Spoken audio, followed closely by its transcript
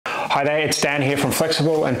Hi there, it's Dan here from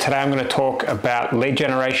Flexxable, and today I'm going to talk about lead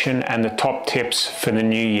generation and the top tips for the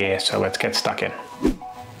new year. So let's get stuck in.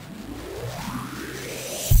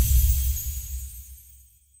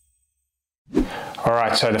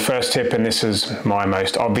 Alright, so the first tip, and this is my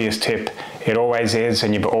most obvious tip, it always is,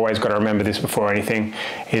 and you've always got to remember this before anything,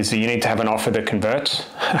 is that you need to have an offer that converts.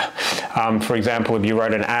 For example, if you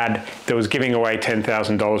wrote an ad that was giving away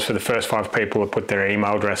 $10,000 for the first 5 people that put their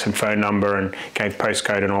email address and phone number and gave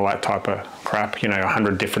postcode and all that type of crap,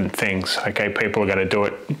 100 different things, okay, people are going to do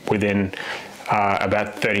it within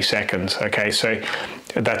about 30 seconds, okay, so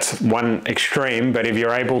that's one extreme. But if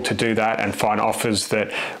you're able to do that and find offers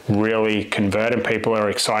that really convert and people are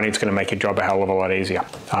excited, it's going to make your job a hell of a lot easier.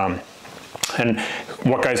 And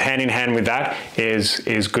what goes hand in hand with that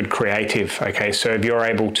is good creative, okay, so if you're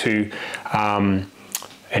able to and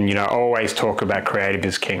I always talk about creative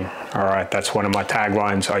is king. All right, that's one of my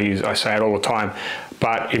taglines. I say it all the time.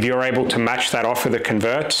 But if you're able to match that offer that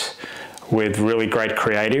converts with really great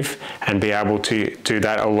creative and be able to do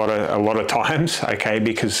that a lot of times, okay,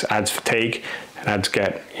 because ads fatigue and ads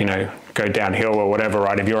get, go downhill or whatever,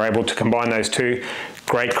 right? If you're able to combine those two,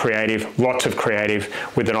 great creative, lots of creative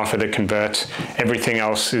with an offer that converts, everything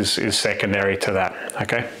else is secondary to that,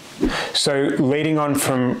 okay? So leading on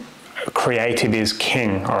from creative is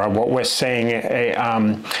king. All right, what we're seeing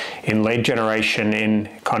in lead generation, in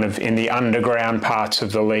the underground parts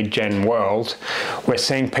of the lead gen world, we're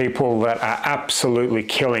seeing people that are absolutely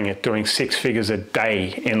killing it, doing 6 figures a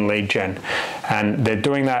day in lead gen, and they're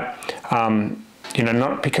doing that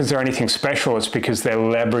not because they're anything special, it's because they're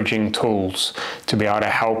leveraging tools to be able to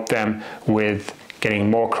help them with getting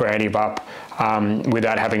more creative up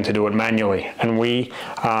without having to do it manually. And we've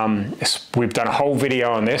done a whole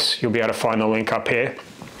video on this. You'll be able to find the link up here,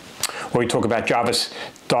 where we talk about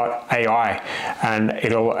Jarvis.ai, and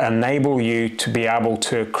it'll enable you to be able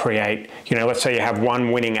to create, let's say you have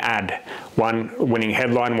one winning ad, one winning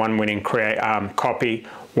headline, one winning copy,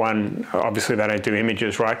 one, obviously they don't do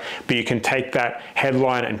images, right? But you can take that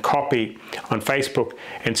headline and copy on Facebook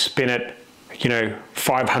and spin it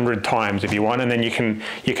 500 times if you want, and then you can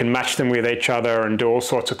match them with each other and do all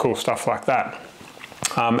sorts of cool stuff like that.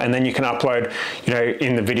 And then you can upload,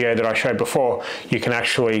 in the video that I showed before, you can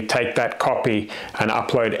actually take that copy and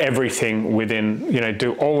upload everything within,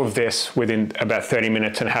 do all of this within about 30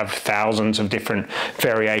 minutes and have thousands of different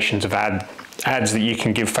variations of ads that you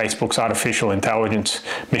can give Facebook's artificial intelligence,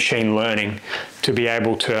 machine learning, to be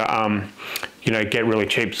able to get really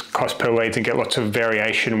cheap cost per leads and get lots of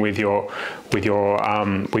variation with your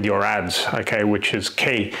ads, okay, which is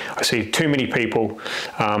key. I see too many people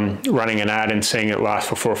running an ad and seeing it last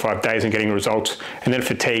for 4 or 5 days and getting results, and then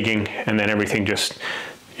fatiguing, and then everything just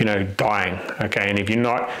dying, okay? And if you're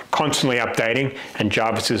not constantly updating, and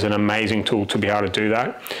Jarvis is an amazing tool to be able to do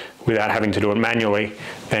that without having to do it manually,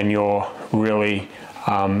 then you're really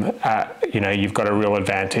you've got a real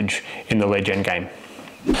advantage in the lead gen game.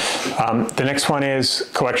 The next one is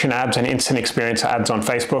collection ads and instant experience ads on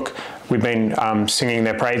Facebook. We've been singing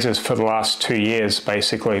their praises for the last 2 years,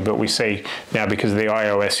 basically, but we see now, because of the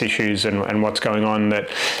iOS issues and what's going on, that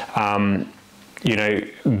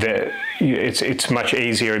it's much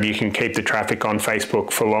easier if you can keep the traffic on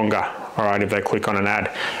Facebook for longer. All right, if they click on an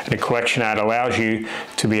ad. And a collection ad allows you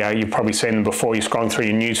to be able, you've probably seen them before, you're scrolling through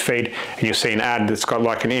your news feed and you see an ad that's got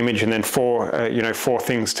like an image and then 4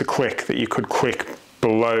 things to click that you could click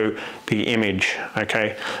below the image,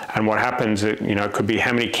 okay? And what happens, it could be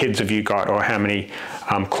how many kids have you got, or how many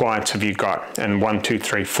clients have you got, and 1, 2,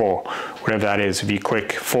 3, 4, whatever that is. If you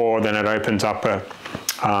click 4, then it opens up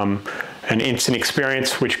an instant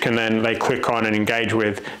experience, which they click on and engage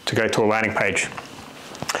with to go to a landing page.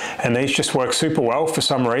 And these just work super well for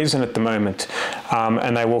some reason at the moment,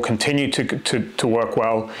 and they will continue to work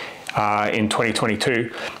well in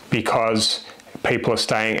 2022, because people are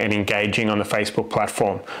staying and engaging on the Facebook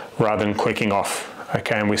platform rather than clicking off,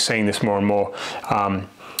 okay? And we're seeing this more and more.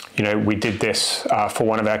 We did this for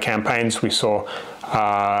one of our campaigns. We saw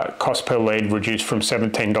cost per lead reduced from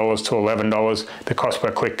 $17 to $11, the cost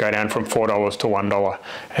per click go down from $4 to $1.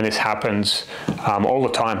 And this happens all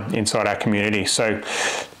the time inside our community. So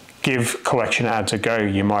give collection ads a go.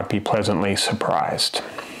 You might be pleasantly surprised.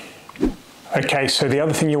 Okay, so the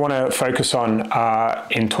other thing you want to focus on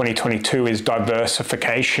in 2022 is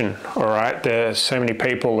diversification, all right? There's so many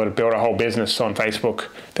people that have built a whole business on Facebook,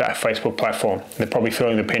 that Facebook platform. They're probably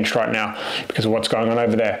feeling the pinch right now because of what's going on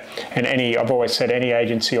over there. And I've always said any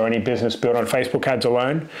agency or any business built on Facebook ads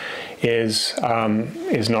alone is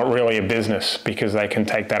not really a business, because they can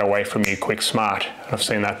take that away from you quick smart. I've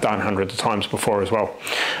seen that done hundreds of times before as well.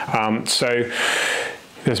 So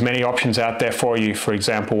There's many options out there for you. For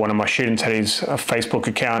example, one of my students had his Facebook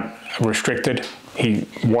account restricted. He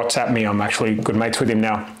WhatsApped me. I'm actually good mates with him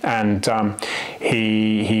now, and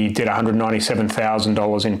he did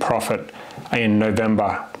 $197,000 in profit in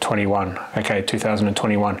November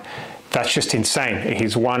 2021. That's just insane.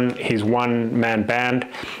 He's one man band.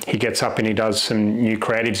 He gets up and he does some new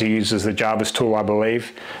creatives. He uses the Jarvis tool, I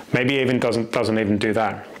believe. Maybe even doesn't even do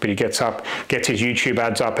that. But he gets up, gets his YouTube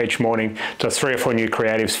ads up each morning, does 3 or 4 new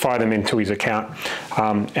creatives, fire them into his account,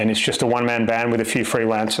 and it's just a one man band with a few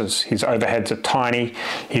freelancers. His overheads are tiny.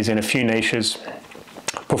 He's in a few niches.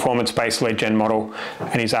 Performance-based lead gen model,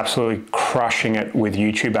 and he's absolutely crushing it with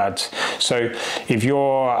YouTube ads. So if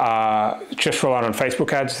you're just relying on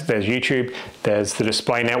Facebook ads, there's YouTube, there's the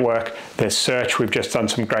display network, there's search. We've just done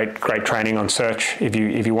some great training on search. If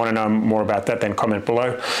you want to know more about that, then comment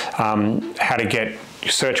below. How to get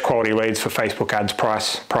search quality leads for Facebook ads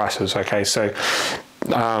prices. Okay, so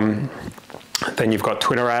then you've got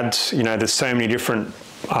Twitter ads. You know, there's so many different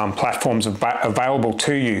platforms available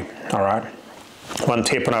to you. All right. One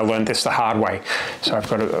tip, and I learned this the hard way, so I've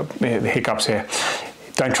got the hiccups here.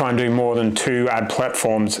 Don't try and do more than 2 ad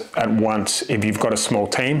platforms at once if you've got a small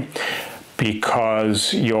team,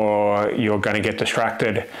 because you're going to get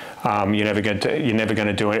distracted. You're never going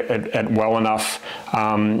to do it well enough.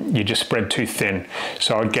 You just spread too thin.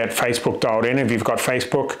 So I'd get Facebook dialed in. If you've got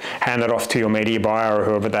Facebook, hand it off to your media buyer or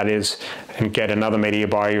whoever that is, and get another media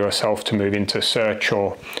buyer yourself to move into search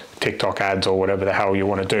or TikTok ads or whatever the hell you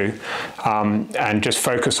want to do, and just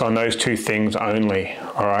focus on those 2 things only.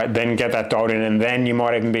 All right, then get that dialed in, and then you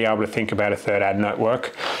might even be able to think about a 3rd ad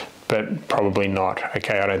network, but probably not.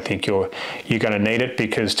 Okay, I don't think you're going to need it,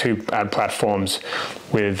 because 2 ad platforms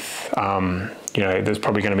with there's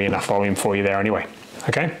probably going to be enough volume for you there anyway.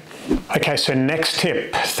 Okay, so next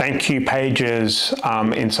tip, thank you pages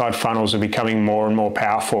inside funnels are becoming more and more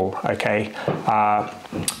powerful. Okay,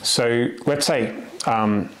 so let's say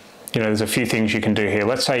there's a few things you can do here.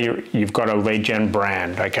 Let's say you've got a lead gen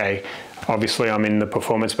brand. Okay, obviously I'm in the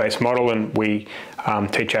performance-based model, and we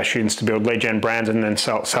teach our students to build lead gen brands and then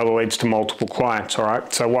sell the leads to multiple clients. All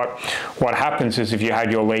right, so what happens is, if you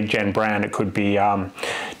had your lead gen brand, it could be life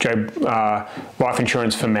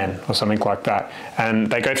insurance for men or something like that, and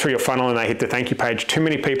they go through your funnel and they hit the thank you page. Too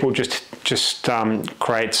many people just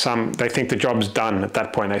create some, they think the job's done at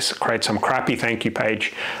that point. They create some crappy thank you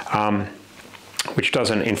page, which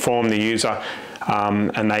doesn't inform the user,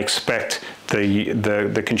 and they expect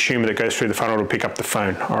the consumer that goes through the funnel to pick up the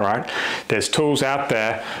phone. All right, there's tools out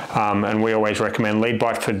there, and we always recommend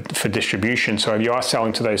Leadbite for distribution. So if you are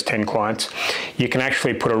selling to those 10 clients, you can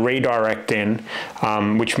actually put a redirect in,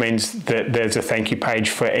 which means that there's a thank you page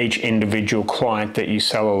for each individual client that you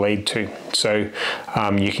sell a lead to. So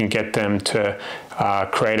you can get them to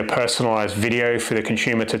create a personalized video for the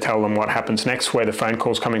consumer to tell them what happens next, where the phone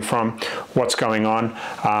call's coming from, what's going on.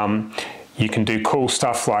 You can do cool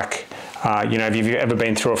stuff like, if you've ever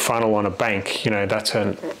been through a funnel on a bank, that's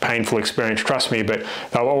a painful experience, trust me, but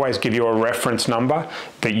they'll always give you a reference number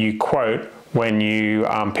that you quote when you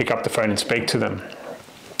pick up the phone and speak to them.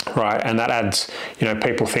 Right, and that adds,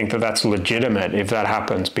 people think that that's legitimate if that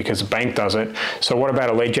happens because a bank does it. So what about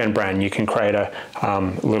a lead gen brand? You can create a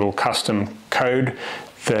little custom code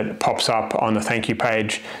that pops up on the thank you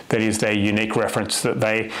page that is their unique reference that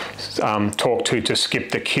they talk to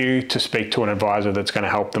skip the queue to speak to an advisor that's going to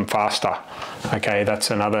help them faster. Okay,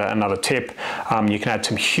 that's another tip. You can add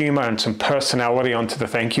some humor and some personality onto the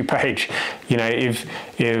thank you page.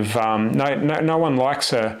 If no one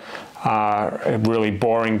likes a really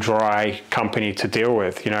boring, dry company to deal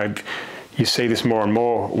with. You see this more and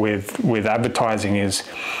more with advertising. Is,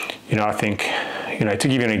 I think, to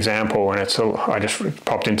give you an example, and I just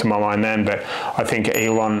popped into my mind then, but I think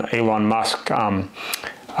Elon Musk,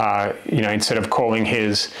 instead of calling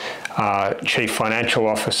his chief financial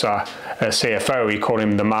officer a CFO, he called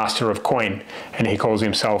him the master of coin, and he calls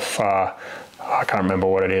himself, I can't remember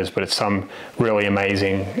what it is, but it's some really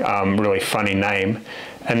amazing, really funny name.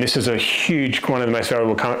 And this is one of the most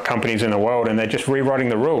valuable companies in the world, and they're just rewriting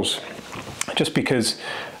the rules. Just because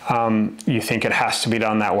you think it has to be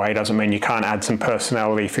done that way doesn't mean you can't add some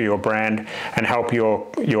personality for your brand and help your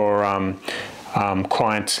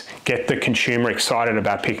clients get the consumer excited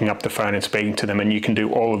about picking up the phone and speaking to them. And you can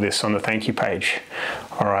do all of this on the thank you page.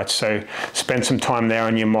 All right, so spend some time there,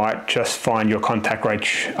 and you might just find your contact rate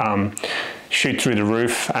shoot through the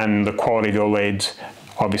roof, and the quality of your leads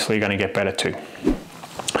obviously going to get better too.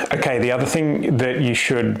 Okay, the other thing that you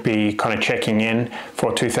should be kind of checking in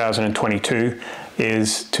for 2022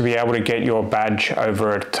 is to be able to get your badge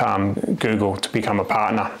over at Google to become a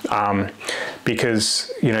partner,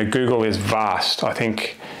 because Google is vast. I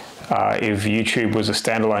think if YouTube was a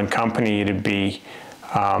standalone company, it'd be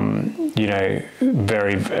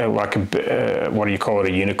very like what do you call it,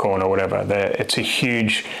 a unicorn or whatever. It's a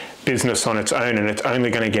huge business on its own, and it's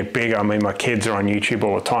only going to get bigger. I mean, my kids are on YouTube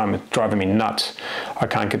all the time. It's driving me nuts. I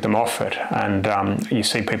can't get them off it. And you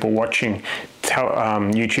see people watching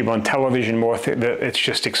YouTube on television more. It's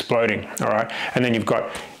just exploding. All right. And then you've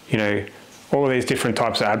got, all of these different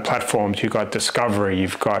types of ad platforms. You've got Discovery.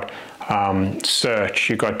 You've got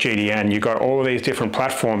search. You've got GDN. You've got all of these different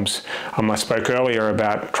platforms. I spoke earlier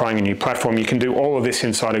about trying a new platform. You can do all of this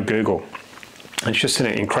inside of Google. It's just an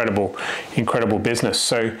incredible business.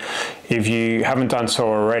 So if you haven't done so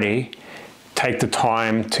already, take the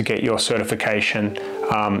time to get your certification,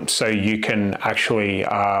 so you can actually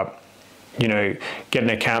get an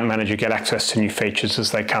account manager, get access to new features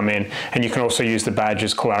as they come in. And you can also use the badge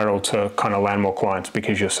as collateral to kind of land more clients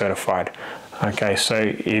because you're certified. Okay, so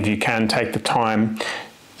if you can, take the time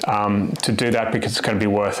to do that, because it's going to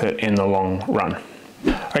be worth it in the long run.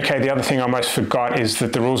 Okay, the other thing I almost forgot is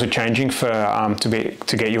that the rules are changing for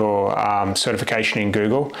to get your certification in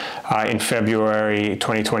Google in February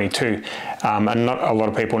 2022, and not a lot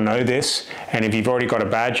of people know this. And if you've already got a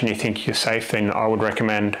badge and you think you're safe, then I would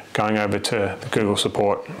recommend going over to the Google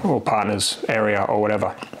support or partners area or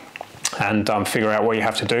whatever, and figure out what you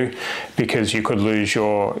have to do, because you could lose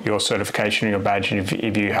your certification and your badge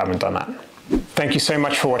if you haven't done that. Thank you so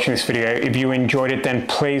much for watching this video. If you enjoyed it, then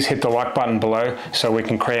please hit the like button below so we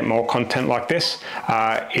can create more content like this.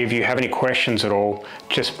 If you have any questions at all,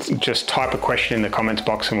 just type a question in the comments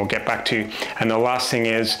box and we'll get back to you. And the last thing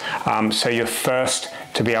is, so you're first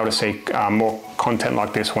to be able to see more content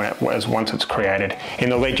like this once it's created in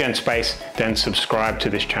the lead gen space, then subscribe to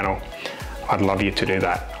this channel. I'd love you to do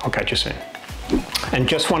that. I'll catch you soon. And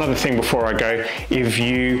just one other thing before I go, if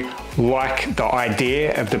you like the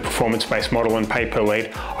idea of the performance-based model and pay per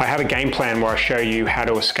lead, I have a game plan where I show you how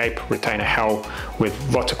to escape retainer hell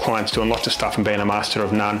with lots of clients doing lots of stuff and being a master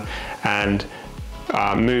of none, and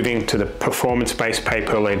moving to the performance-based pay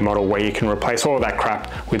per lead model where you can replace all of that crap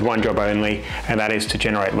with one job only, and that is to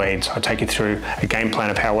generate leads. I'll take you through a game plan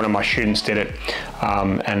of how one of my students did it,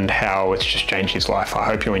 and how it's just changed his life. I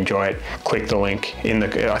hope you enjoy it. Click the link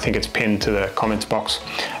I think it's pinned to the comments box,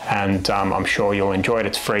 and I'm sure you'll enjoy it.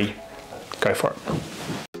 It's free. Go for it.